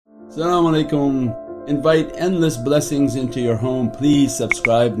Assalamu alaikum. Invite endless blessings into your home. Please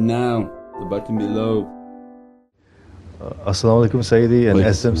subscribe now, the button below. Assalamu alaikum Sayyidi and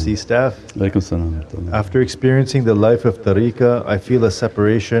SMC staff. After experiencing the life of tariqah, I feel a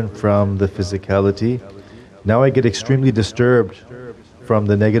separation from the physicality. Now I get extremely disturbed from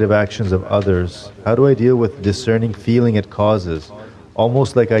the negative actions of others. How do I deal with discerning feeling it causes?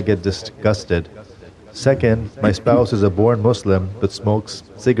 Almost like I get disgusted. Second, my spouse is a born Muslim but smokes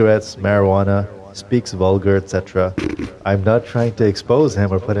cigarettes, marijuana, speaks vulgar, etc. I'm not trying to expose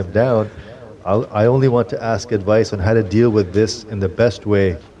him or put him down. I only want to ask advice on how to deal with this in the best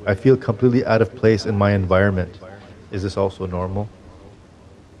way. I feel completely out of place in my environment. Is this also normal?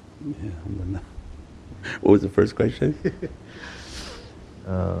 Yeah, what was the first question?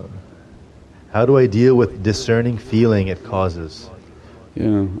 How do I deal with discerning feeling it causes? Yeah,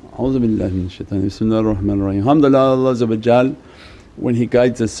 A'udhu billahi min shaitan. Bismillahir Rahmanir Rahim. Alhamdulillah, Allah Azza wa Jal, when He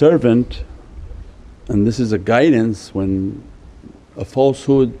guides a servant, and this is a guidance when a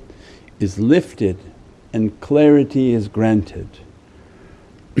falsehood is lifted and clarity is granted.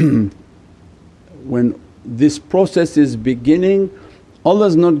 When this process is beginning,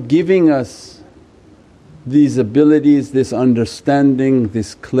 Allah's not giving us these abilities, this understanding,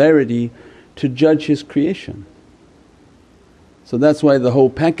 this clarity to judge His creation. So that's why the whole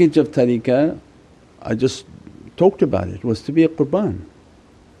package of tariqah, I just talked about it, was to be a qurban.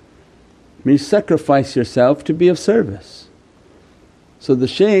 Means sacrifice yourself to be of service. So the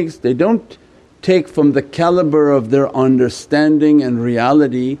shaykhs, they don't take from the caliber of their understanding and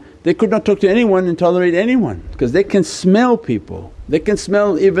reality. They could not talk to anyone and tolerate anyone because they can smell people, they can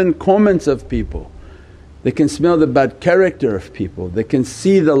smell even comments of people, they can smell the bad character of people, they can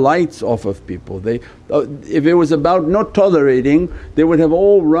see the lights off of people. If it was about not tolerating, they would have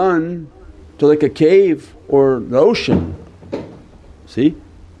all run to like a cave or the ocean. See?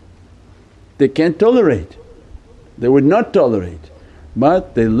 They can't tolerate, they would not tolerate.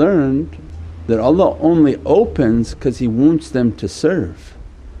 But they learned that Allah only opens because He wants them to serve.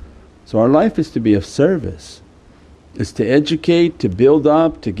 So our life is to be of service, is to educate, to build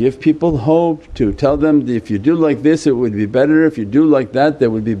up, to give people hope, to tell them that if you do like this it would be better, if you do like that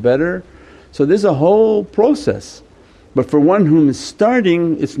would be better. So there's a whole process. But for one whom is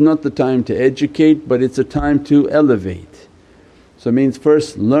starting, it's not the time to educate but it's a time to elevate. So it means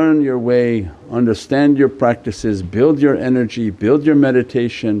first learn your way, understand your practices, build your energy, build your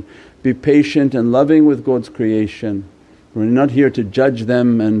meditation, be patient and loving with God's creation. We're not here to judge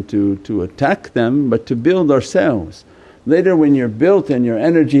them and to attack them but to build ourselves. Later when you're built and your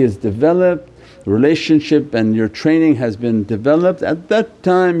energy is developed, relationship and your training has been developed, at that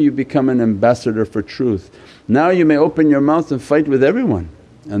time you become an ambassador for truth. Now you may open your mouth and fight with everyone,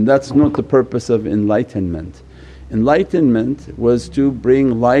 and that's not the purpose of enlightenment. Enlightenment was to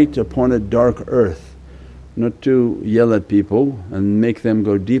bring light upon a dark earth, not to yell at people and make them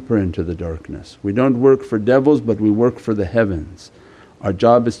go deeper into the darkness. We don't work for devils but we work for the heavens. Our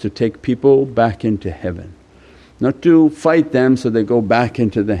job is to take people back into heaven, not to fight them so they go back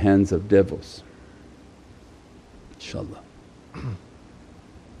into the hands of devils, inshaAllah.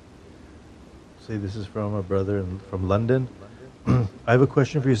 Say this is from a brother from London. I have a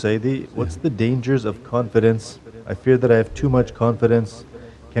question for you Sayyidi. What's the dangers of confidence? I fear that I have too much confidence.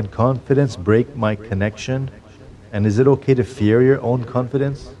 Can confidence break my connection? And is it okay to fear your own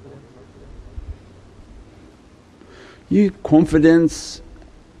confidence? Confidence,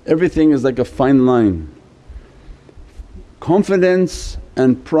 everything is like a fine line. Confidence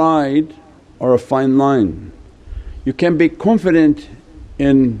and pride are a fine line. You can be confident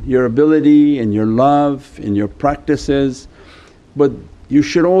in your ability, in your love, in your practices, but you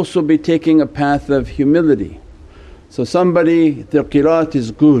should also be taking a path of humility. So somebody, their qiraat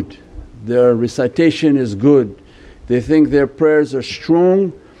is good, their recitation is good, they think their prayers are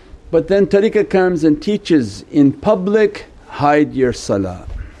strong, but then tariqah comes and teaches, in public hide your salah.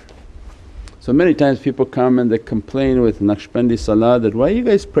 So many times people come and they complain with Naqshbandi salah that, why you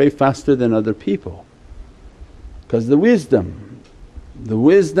guys pray faster than other people? Because the wisdom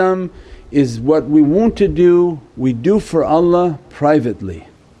is what we want to do, we do for Allah privately.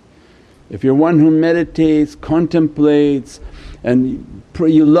 If you're one who meditates, contemplates and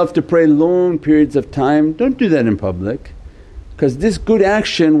you love to pray long periods of time, don't do that in public because this good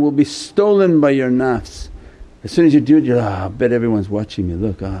action will be stolen by your nafs. As soon as you do it, you're, I bet everyone's watching me,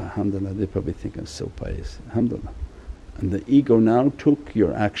 look, alhamdulillah, they probably think I'm so pious, alhamdulillah. And the ego now took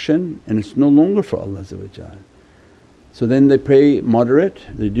your action and it's no longer for Allah. So then they pray moderate,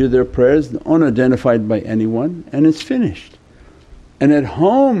 they do their prayers unidentified by anyone and it's finished. And at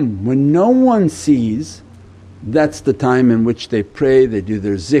home when no one sees, That's the time in which they pray, they do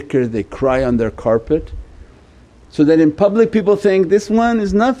their zikr, they cry on their carpet. So that in public people think, this one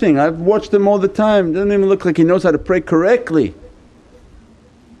is nothing, I've watched him all the time, doesn't even look like he knows how to pray correctly.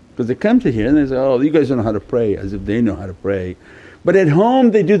 Because they come to here and they say, oh you guys don't know how to pray, as if they know how to pray. But at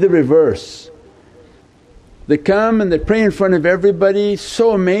home they do the reverse. They come and they pray in front of everybody,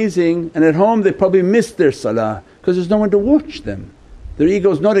 so amazing, and at home they probably miss their salah because there's no one to watch them. Their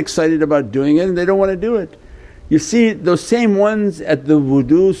ego's not excited about doing it and they don't want to do it. You see those same ones at the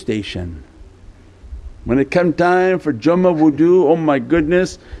wudu station. When it come time for Jummah wudu, oh my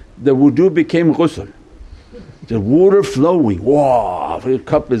goodness, the wudu became ghusl. The water flowing, wow! The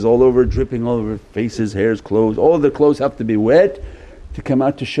cup is all over, dripping all over faces, hairs, clothes, all the clothes have to be wet to come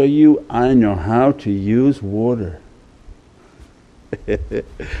out to show you, I know how to use water.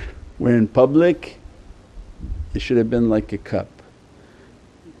 Where in public it should have been like a cup.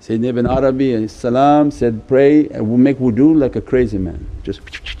 Sayyidina Ibn Arabi said, pray and we'll make wudu like a crazy man. Just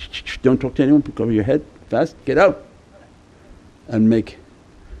don't talk to anyone, cover your head, fast, get out and make.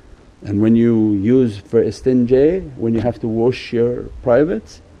 And when you use for istinja, when you have to wash your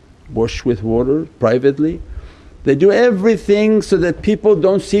privates, wash with water privately, they do everything so that people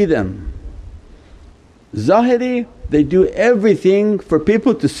don't see them. Zahiri, they do everything for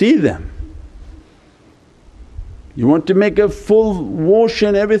people to see them. You want to make a full wash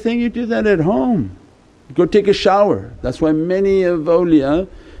and everything, you do that at home. Go take a shower. That's why many of awliya,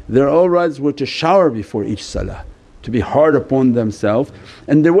 their awrads were to shower before each salah, to be hard upon themselves.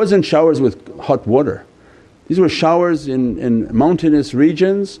 And there wasn't showers with hot water. These were showers in mountainous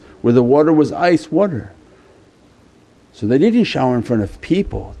regions where the water was ice water. So they didn't shower in front of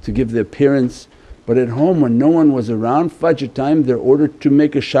people to give the appearance, but at home when no one was around, Fajr time they're ordered to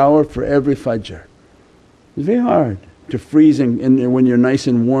make a shower for every Fajr. It's very hard to freeze and when you're nice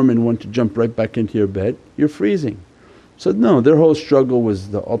and warm and want to jump right back into your bed, you're freezing. So no, their whole struggle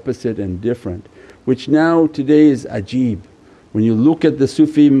was the opposite and different, which now today is ajeeb. When you look at the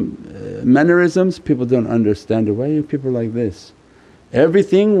Sufi mannerisms, people don't understand it. Why are you people like this?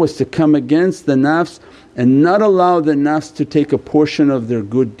 Everything was to come against the nafs and not allow the nafs to take a portion of their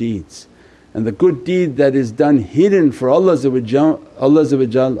good deeds. And the good deed that is done hidden for Allah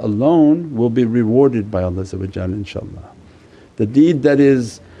alone will be rewarded by Allah inshaAllah. The deed that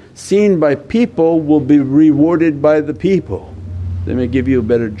is seen by people will be rewarded by the people. They may give you a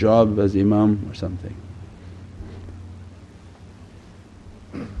better job as imam or something.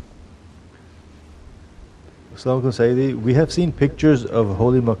 As-salamu alaykum Sayyidi, we have seen pictures of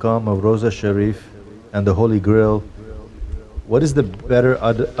holy maqam of Roza Sharif and the Holy Grail. What is the better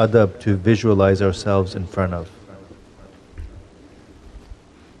adab to visualize ourselves in front of?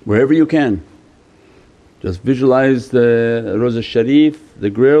 Wherever you can. Just visualize the Roza Sharif, the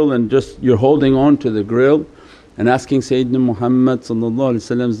grill, and just you're holding on to the grill and asking Sayyidina Muhammad's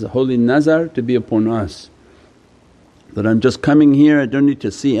holy nazar to be upon us. That I'm just coming here, I don't need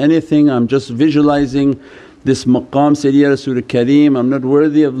to see anything, I'm just visualizing this maqam, Sayyidi Rasul Kareem, I'm not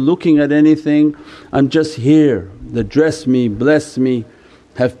worthy of looking at anything, I'm just here. Dress me, bless me,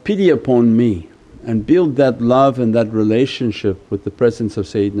 have pity upon me, and build that love and that relationship with the presence of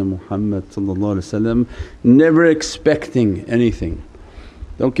Sayyidina Muhammad, never expecting anything.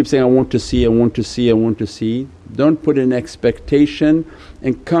 Don't keep saying, I want to see, I want to see, I want to see. Don't put an expectation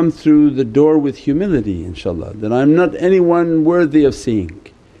and come through the door with humility inshaAllah, that I'm not anyone worthy of seeing.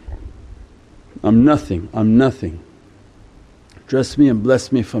 I'm nothing, I'm nothing. Dress me and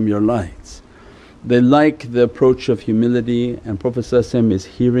bless me from your lights. They like the approach of humility and Prophet is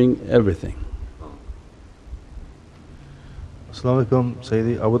hearing everything. As-salamu alaykum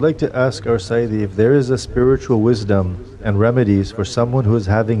Sayyidi, I would like to ask our Sayyidi if there is a spiritual wisdom and remedies for someone who is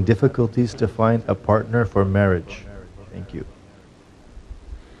having difficulties to find a partner for marriage. Thank you.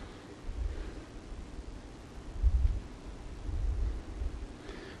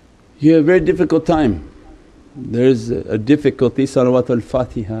 You have a very difficult time. There's a difficulty, Salawat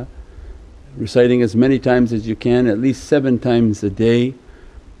al-Fatiha, reciting as many times as you can, at least 7 times a day,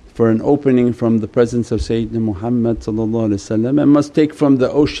 for an opening from the presence of Sayyidina Muhammad and must take from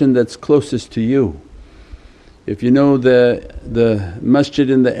the ocean that's closest to you. If you know the masjid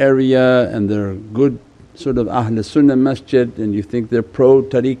in the area and they're good sort of Ahl Sunnah masjid and you think they're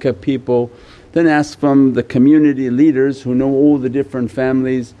pro-tariqah people, then ask from the community leaders who know all the different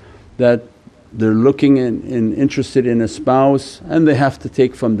families that they're looking and interested in a spouse, and they have to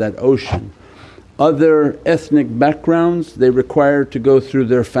take from that ocean. Other ethnic backgrounds they require to go through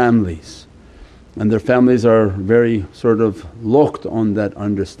their families, and their families are very sort of locked on that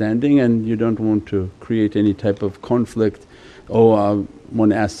understanding, and you don't want to create any type of conflict. Oh, I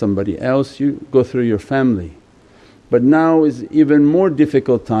want to ask somebody else, you go through your family But now is even more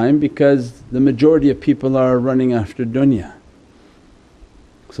difficult time because the majority of people are running after dunya.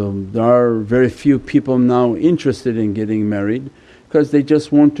 So there are very few people now interested in getting married because they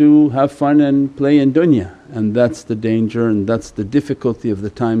just want to have fun and play in dunya, and that's the danger and that's the difficulty of the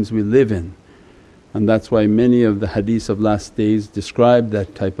times we live in. And that's why many of the hadiths of last days describe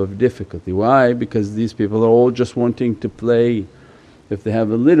that type of difficulty. Why? Because these people are all just wanting to play. If they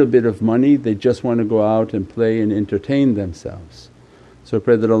have a little bit of money they just want to go out and play and entertain themselves. So I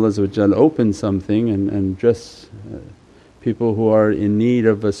pray that Allah open something and dress people who are in need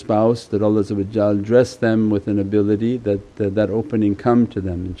of a spouse, that Allah dress them with an ability that opening come to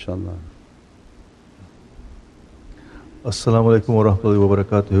them inshaAllah. As-salamu alaykum wa rahmatullahi wa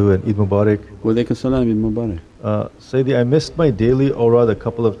barakatuhu and Eid Mubarak. Wa alaykum salam, Eid Mubarak. Sayyidi, I missed my daily awrad a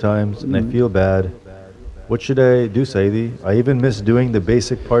couple of times and I feel bad. What should I do, Sayyidi? I even miss doing the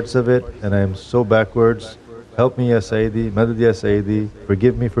basic parts of it and I am so backwards. Help me ya Sayyidi, madad ya Sayyidi.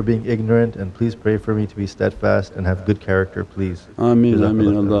 Forgive me for being ignorant and please pray for me to be steadfast and have good character, please. Ameen,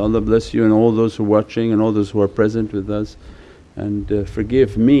 ameen. Allah bless you and all those who are watching and all those who are present with us, and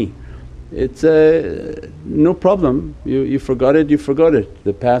forgive me. It's no problem, you forgot it, you forgot it.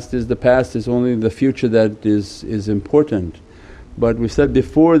 The past is the past, it's only the future that is important. But we said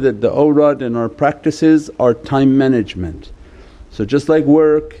before that the awrad and our practices are time management. So just like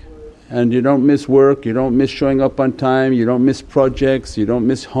work, and you don't miss work, you don't miss showing up on time, you don't miss projects, you don't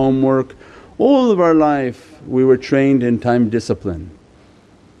miss homework. All of our life we were trained in time discipline.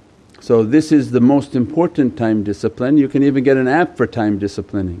 So this is the most important time discipline. You can even get an app for time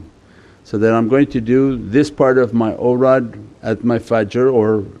disciplining. So that I'm going to do this part of my awrad at my fajr,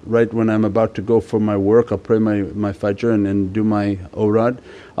 or right when I'm about to go for my work I'll pray my fajr and do my awrad.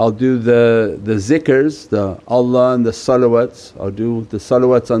 I'll do the zikrs, the Allah and the salawats. I'll do the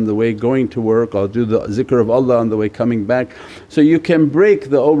salawats on the way going to work, I'll do the zikr of Allah on the way coming back. So you can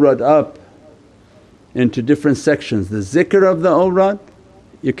break the awrad up into different sections. The zikr of the awrad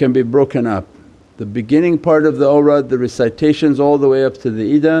it can be broken up. The beginning part of the awrad, the recitations all the way up to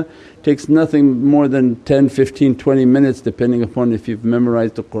the Ida takes nothing more than 10, 15, 20 minutes depending upon if you've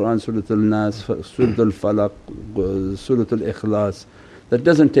memorized the Qur'an, Suratul Nas, Suratul Falaq, Suratul Ikhlas. That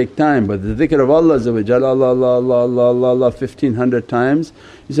doesn't take time, but the dhikr of Allah, Allah, Allah, Allah, Allah, Allah 1500 times,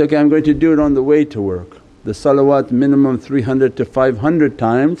 you say, okay, I'm going to do it on the way to work. The salawat minimum 300 to 500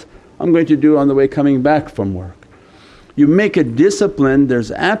 times, I'm going to do on the way coming back from work. You make a discipline,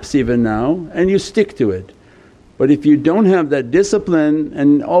 there's apps even now, and you stick to it. But if you don't have that discipline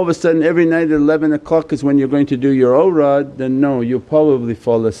and all of a sudden every night at 11 o'clock is when you're going to do your awrad, then no, you'll probably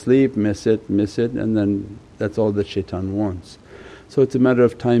fall asleep, miss it, and then that's all that shaitan wants. So it's a matter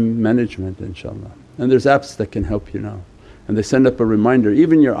of time management inshaAllah. And there's apps that can help you now, and they send up a reminder.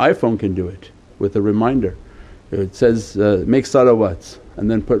 Even your iPhone can do it with a reminder. It says, make salawats, and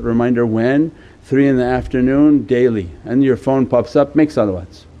then put reminder when? 3 in the afternoon daily, and your phone pops up, make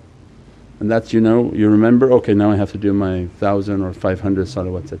salawats. And that's you remember, okay now I have to do my 1000 or 500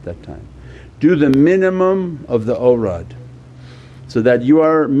 salawats at that time. Do the minimum of the awrad so that you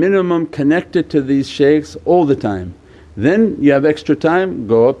are minimum connected to these shaykhs all the time. Then you have extra time,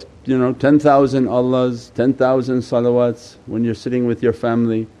 go up 10,000 Allahs, 10,000 salawats when you're sitting with your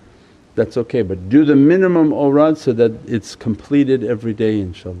family, that's okay. But do the minimum awrad so that it's completed every day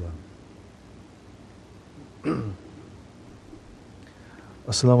inshaAllah.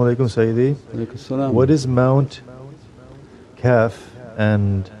 As-salamu alaykum Sayyidi. Alaykum salam. What is Mount Kaf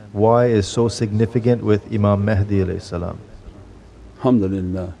and why is so significant with Imam Mahdi alayhi salam?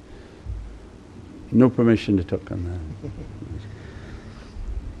 Alhamdulillah. No permission to talk on that.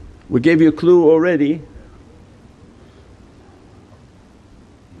 We gave you a clue already.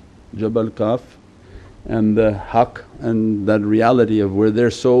 Jabal Kaf and the haqq and that reality of where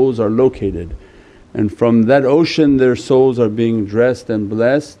their souls are located. And from that ocean their souls are being dressed and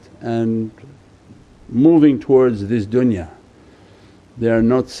blessed and moving towards this dunya. They are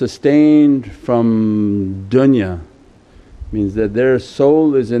not sustained from dunya, means that their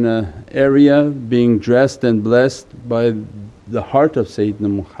soul is in an area being dressed and blessed by the heart of Sayyidina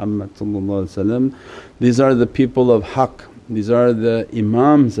Muhammad. These are the people of haqq, these are the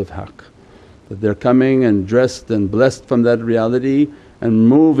imams of haqq, that they're coming and dressed and blessed from that reality and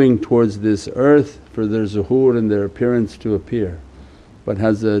moving towards this earth for their zuhur and their appearance to appear, but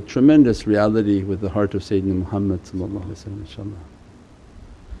has a tremendous reality with the heart of Sayyidina Muhammad inshaAllah.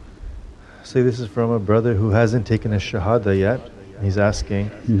 Say this is from a brother who hasn't taken a shahada yet. He's asking,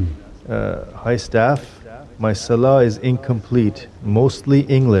 hi staff, my salah is incomplete, mostly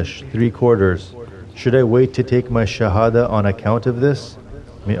English, 3/4. Should I wait to take my shahada on account of this?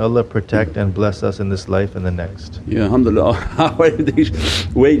 May Allah protect and bless us in this life and the next. Yeah, alhamdulillah.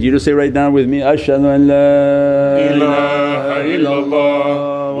 Wait, you just say right now with me, Ashhadu an la ilaha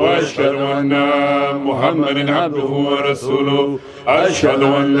illallah wa ashhadu anna Muhammadan abduhu wa rasuluh. Ashhadu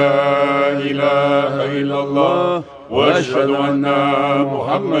an la ilaha illallah wa ashhadu anna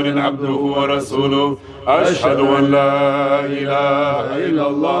Muhammadan abduhu wa rasuluh. Ashhadu an la ilaha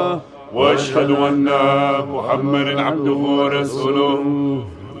illallah wa ashhadu anna Muhammadan abduhu wa rasuluh.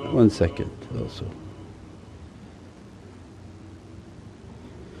 1 second also.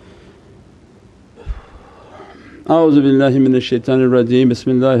 أعوذ بالله من الشيطان الرجيم.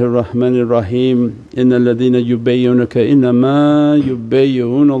 بسم الله الرحمن الرحيم. إن الذين يبايعونك إنما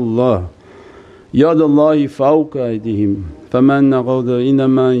يبايعون الله يد الله فوق أيديهم فمن نقض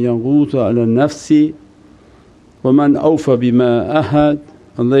إنما ينقض على نفسه ومن أوفى بما عاهد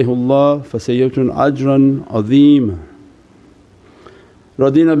عليه الله فسيؤتى أجرا عظيما.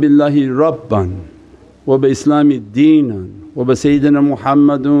 رضينا بالله ربا وبإسلام دينا وبسيدنا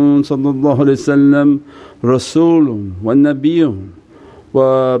محمد صلى الله عليه وسلم رسول والنبي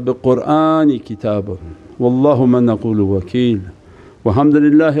وبقرآن كتابه والله ما نقول وكيل والحمد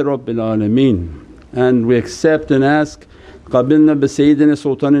لله رب العالمين. And we accept and ask قابلنا بسيدنا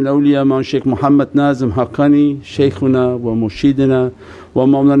سلطان الأولياء مولانا الشيخ محمد ناظم حقاني شيخنا ومرشدنا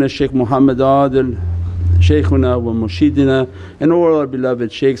ومولانا الشيخ محمد عادل شيخنا ومرشدنا and all our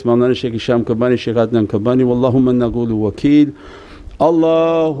beloved shaykhs مولانا الشيخ هشام كباني شيخ عدنان كباني واللهم نقول وكيل.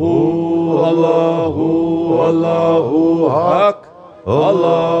 Allahu Allahu Allahu Haq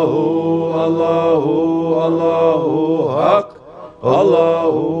Allahu Allahu Allahu Haq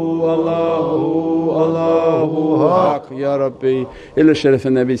Allahu Allahu Allahu Haq. Ya Rabbi ila sharaf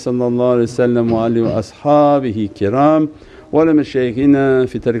al-Nabi sallallahu alayhi wa sallam wa alihi wa ashabihi kiram ولمشايخنا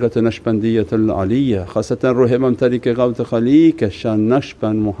في طريقة النقشبندية العلية خاصة روح إمام طريقة غوث خليك الشان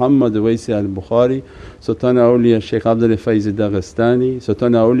نقشبند محمد ويسي البخاري سلطان أولياء الشيخ عبد الفيض الداغستاني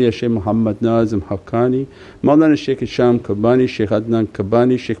سلطان أولياء الشيخ محمد ناظم حقاني مولانا الشيخ هشام كباني الشيخ عدنان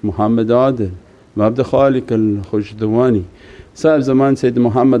كباني الشيخ محمد عادل وعبد خالق الخجدواني صاحب زمان سيد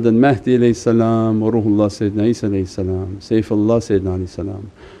محمد المهدي عليه السلام وروح الله سيدنا عيسى عليه السلام سيف الله سيدنا عليه السلام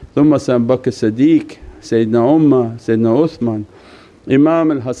ثم سيدنا بكر الصديق سيدنا عمر سيدنا عثمان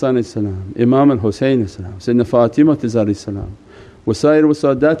إمام الحسن السلام إمام الحسين السلام سيدنا فاطمة الزهراء السلام وسائر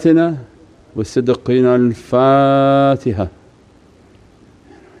وساداتنا والصديقين. الفاتحة.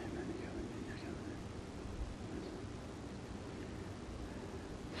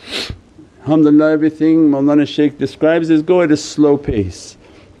 Alhamdulillah, everything Mawlana Shaykh describes is go at a slow pace.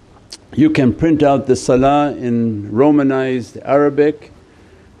 You can print out the salah in Romanized Arabic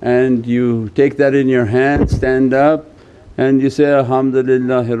and you take that in your hand, stand up and you say,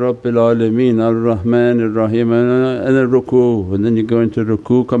 Alhamdulillahi Rabbil Alameen Ar-Rahman Ar-Rahim and then ruku, and then you go into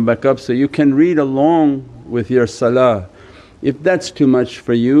ruku, come back up. So you can read along with your salah. If that's too much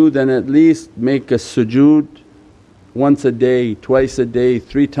for you, then at least make a sujood once a day, twice a day,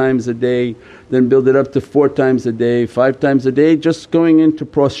 3 times a day, then build it up to 4 times a day, 5 times a day, just going into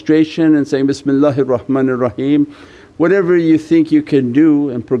prostration and saying, Bismillahir Rahmanir Rahim. Whatever you think you can do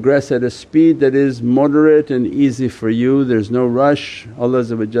and progress at a speed that is moderate and easy for you, there's no rush. Allah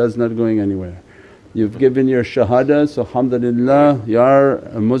is not going anywhere. You've given your shahada, so alhamdulillah you are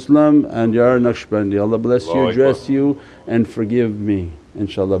a Muslim and you are a Naqshbandi. Allah bless you, dress you and forgive me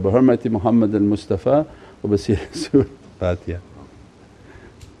inshaAllah. Bi hurmati Muhammad al-Mustafa wa basir Rasul. Fatiha.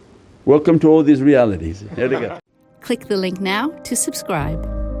 Welcome to all these realities. Here we go. Click the link now to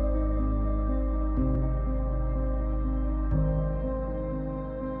subscribe.